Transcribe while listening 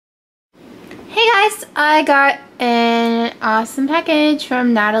Guys, I got an awesome package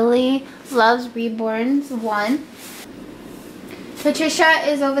from Natalielovesreborns1. Patricia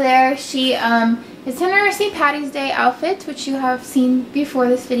is over there. She is in her St. Patty's Day outfit, which you have seen before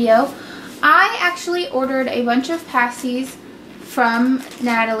this video. I actually ordered a bunch of Pacis from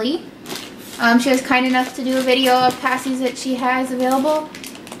Natalie. She was kind enough to do a video of Pacis that she has available.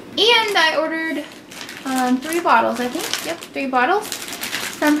 And I ordered 3 bottles, I think. Yep, 3 bottles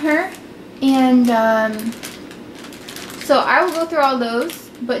from her. And so I will go through all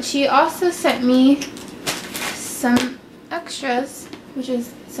those. But she also sent me some extras, which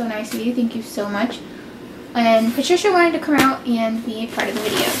is so nice of you. Thank you so much. And Patricia wanted to come out and be a part of the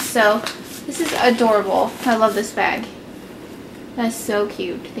video. So this is adorable. I love this bag. That's so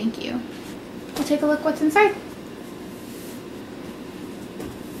cute. Thank you. We'll take a look what's inside.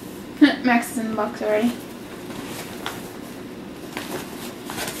 Max is in the box already.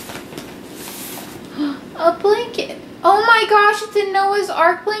 A blanket. Oh my gosh, it's a Noah's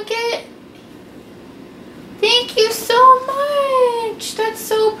Ark blanket. Thank you so much. That's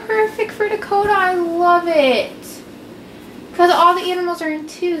so perfect for Dakota. I love it. Because all the animals are in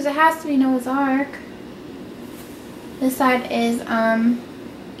 2s. It has to be Noah's Ark. This side is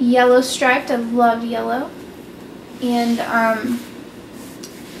yellow striped. I love yellow. And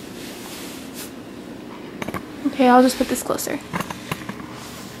okay, I'll just put this closer.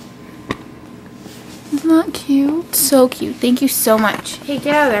 Isn't that cute? So cute. Thank you so much. Hey,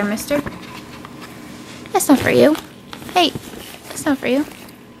 get out of there, mister. That's not for you. Hey, that's not for you.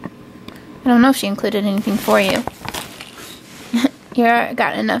 I don't know if she included anything for you. Here, I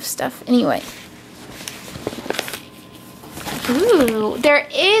got enough stuff. Anyway. Ooh,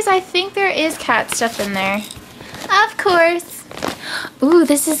 I think there is cat stuff in there. Of course. Ooh,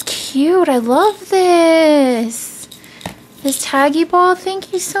 this is cute. I love this. This taggy ball,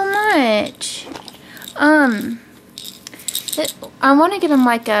 thank you so much. I want to get him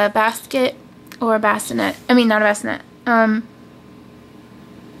like a basket or a bassinet. I mean, not a bassinet.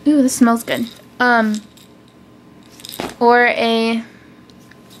 Ooh, this smells good. Or a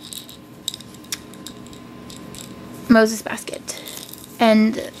Moses basket.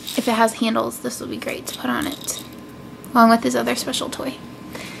 And if it has handles, this will be great to put on it. Along with his other special toy.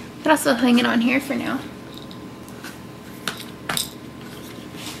 But also hang it on here for now.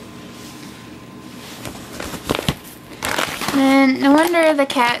 And no wonder the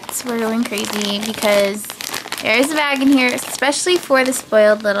cats were going crazy, because there is a bag in here especially for the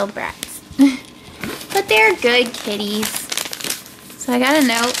spoiled little brats. But they're good kitties. So I got a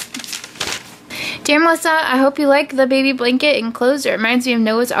note. Dear Melissa, I hope you like the baby blanket enclosed. It reminds me of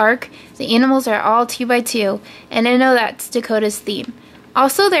Noah's Ark. The animals are all 2x2, and I know that's Dakota's theme.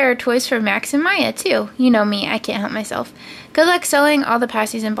 Also, there are toys for Max and Maya, too. You know me, I can't help myself. Good luck selling all the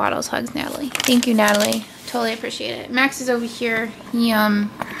Pacis and bottles. Hugs, Natalie. Thank you, Natalie. Totally appreciate it. Max is over here. He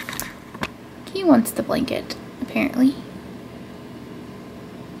wants the blanket, apparently.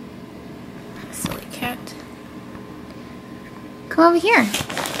 Silly cat. Come over here.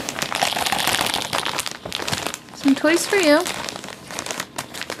 Some toys for you.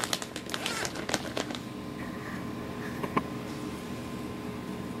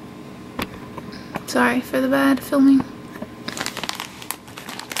 Sorry for the bad filming.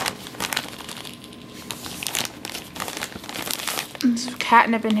 There's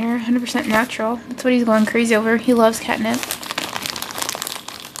catnip in here, 100% natural. That's what he's going crazy over. He loves catnip.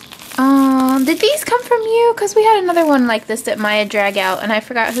 Did these come from you? Because we had another one like this that Maya dragged out, and I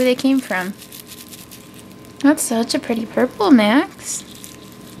forgot who they came from. That's such a pretty purple, Max.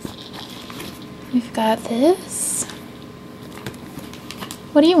 We've got this.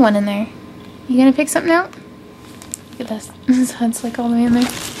 What do you want in there? You gonna pick something out? Look at this. His head's like all the way in there.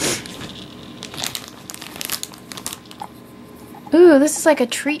 Ooh, this is like a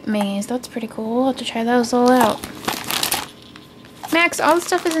treat maze. That's pretty cool. We'll have to try those all out. Max, all the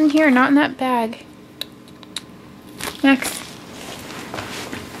stuff is in here, not in that bag. Max.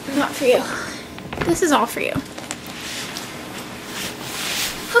 Not for you. This is all for you.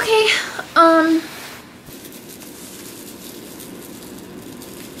 Okay,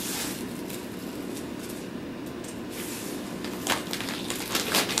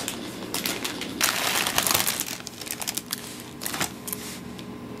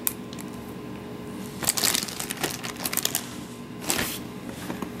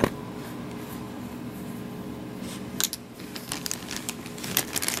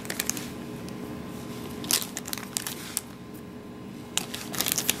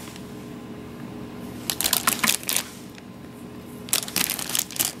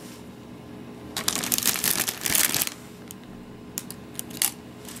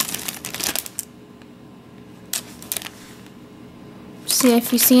 see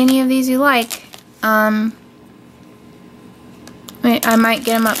if you see any of these you like. I might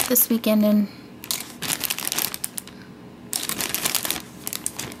get them up this weekend. And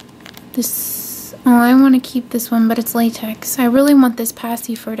this, oh, I want to keep this one, but it's latex. I really want this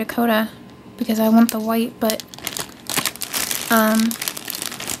Pacis for Dakota because I want the white, but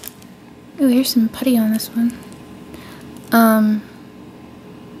ooh, here's some putty on this one.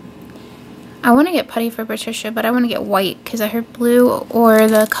 I want to get putty for Patricia, but I want to get white because I heard blue or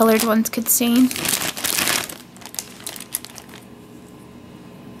the colored ones could stain.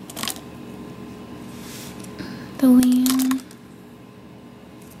 The lamb.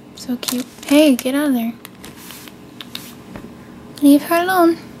 So cute. Hey, get out of there. Leave her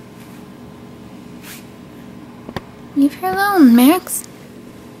alone. Leave her alone, Max.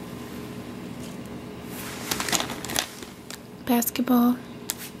 Basketball.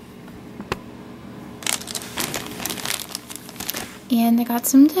 And I got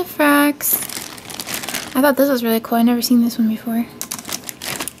some diffracts. I thought this was really cool. I've never seen this one before.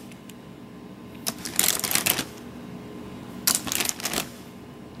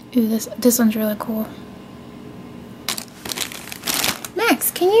 Ooh, this one's really cool.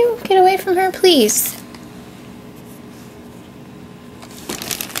 Max, can you get away from her, please?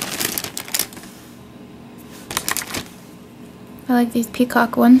 I like these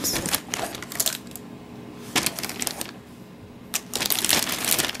peacock ones.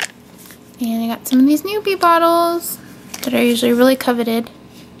 And I got some of these newbie bottles that are usually really coveted.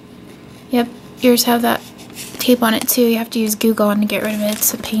 Yep, yours have that tape on it too. You have to use Goo Gone to get rid of it.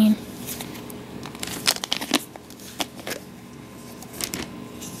 It's a pain.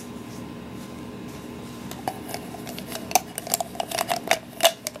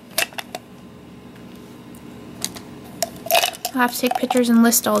 I'll have to take pictures and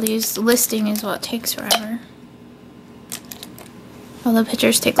list all these. Listing is what takes forever. Although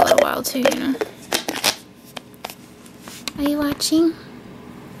pictures take a little while too, you know. Are you watching?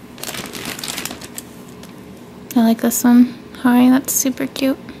 I like this one. Hi, that's super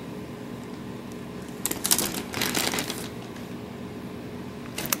cute.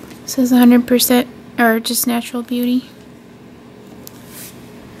 It says 100% or just natural beauty.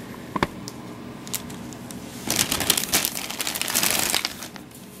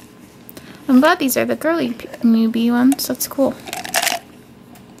 I'm glad these are the girly newbie ones. That's cool.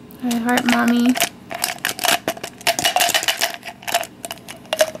 I heart mommy.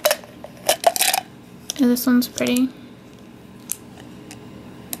 Oh, this one's pretty.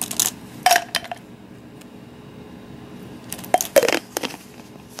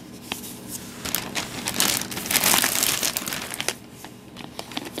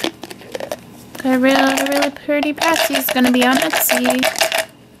 Got a really pretty Pacis gonna be on Etsy.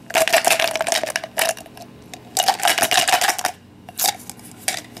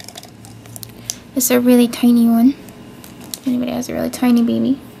 This is a really tiny one. If anybody has a really tiny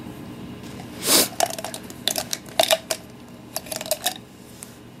baby.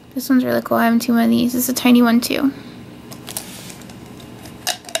 This one's really cool. I haven't seen one of these. This is a tiny one too.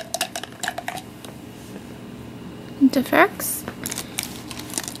 Diffracts.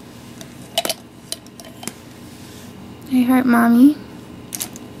 I heart mommy.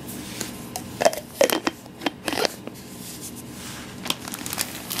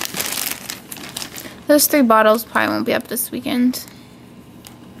 Those 3 bottles probably won't be up this weekend.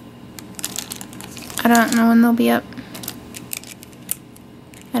 I don't know when they'll be up.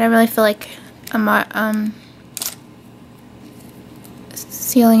 I don't really feel like I'm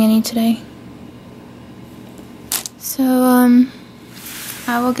sealing any today. So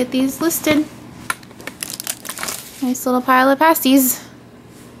I will get these listed. Nice little pile of Pacis.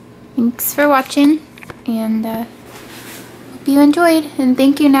 Thanks for watching, and hope you enjoyed. And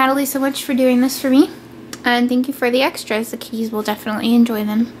thank you, Natalie, so much for doing this for me. And thank you for the extras. The kitties will definitely enjoy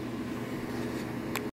them.